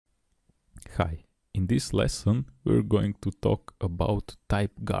Hi, in this lesson we're going to talk about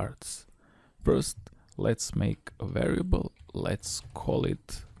type guards. First, let's make a variable. Let's call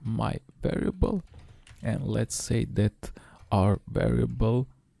it my variable, and let's say that our variable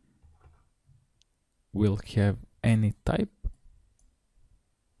will have any type.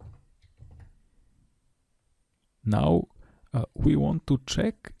 Now we want to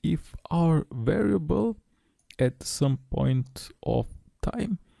check if our variable at some point of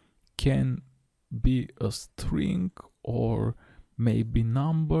time can be a string or maybe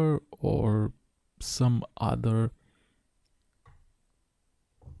number or some other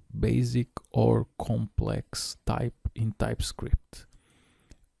basic or complex type in TypeScript.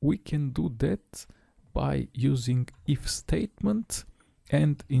 We can do that by using if statement,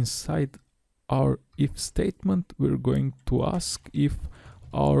 and inside our if statement we're going to ask if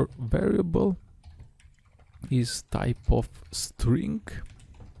our variable is type of string.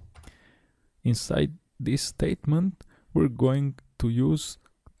 Inside this statement we're going to use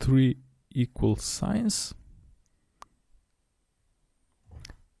three equal signs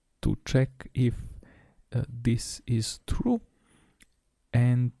to check if this is true,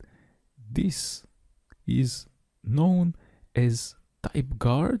 and this is known as type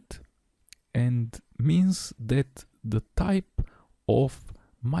guard and means that the type of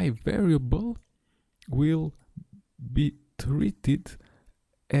my variable will be treated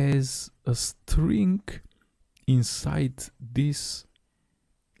as a string inside this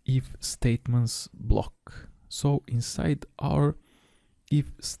if statements block. So inside our if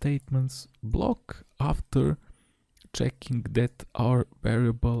statements block, after checking that our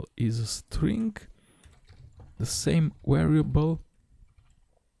variable is a string, the same variable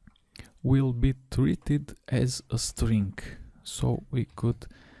will be treated as a string. So we could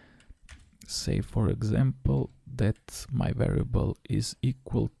say, for example, that my variable is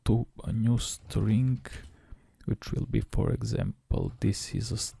equal to a new string, which will be, for example, this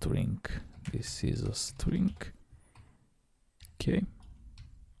is a string, this is a string. Okay.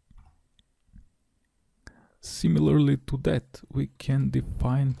 Similarly to that, we can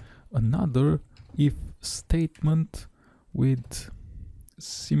define another if statement with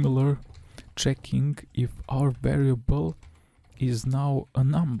similar checking if our variable is now a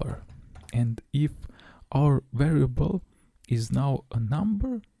number. And if our variable is now a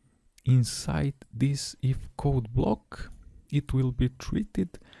number, inside this if code block, it will be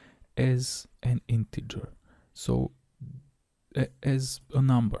treated as an integer, so as a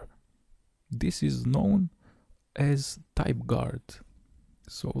number. This is known as type guard.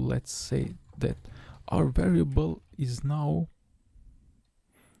 So let's say that our variable is now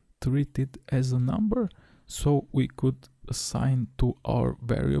treated as a number, so we could assign to our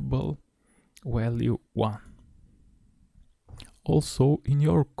variable value 1. Also, in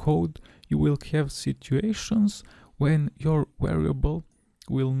your code you will have situations when your variable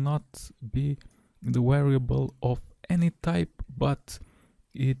will not be the variable of any type, but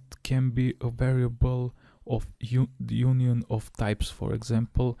it can be a variable of the union of types. For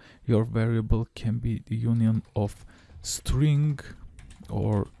example, your variable can be the union of string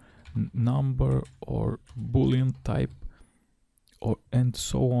or number or boolean type, or and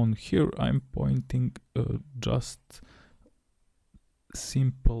so on. Here I'm pointing just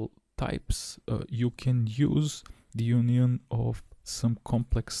simple types. You can use the union of some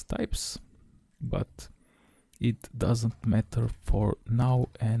complex types, but it doesn't matter for now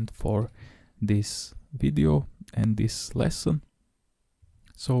and for this video and this lesson.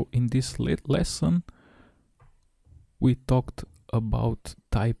 So in this lesson we talked about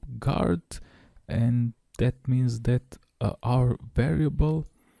type guard, and that means that our variable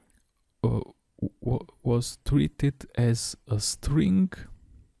was treated as a string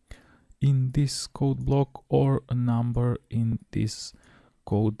in this code block or a number in this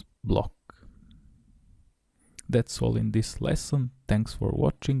code block. That's all in this lesson. Thanks for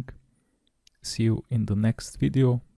watching. See you in the next video.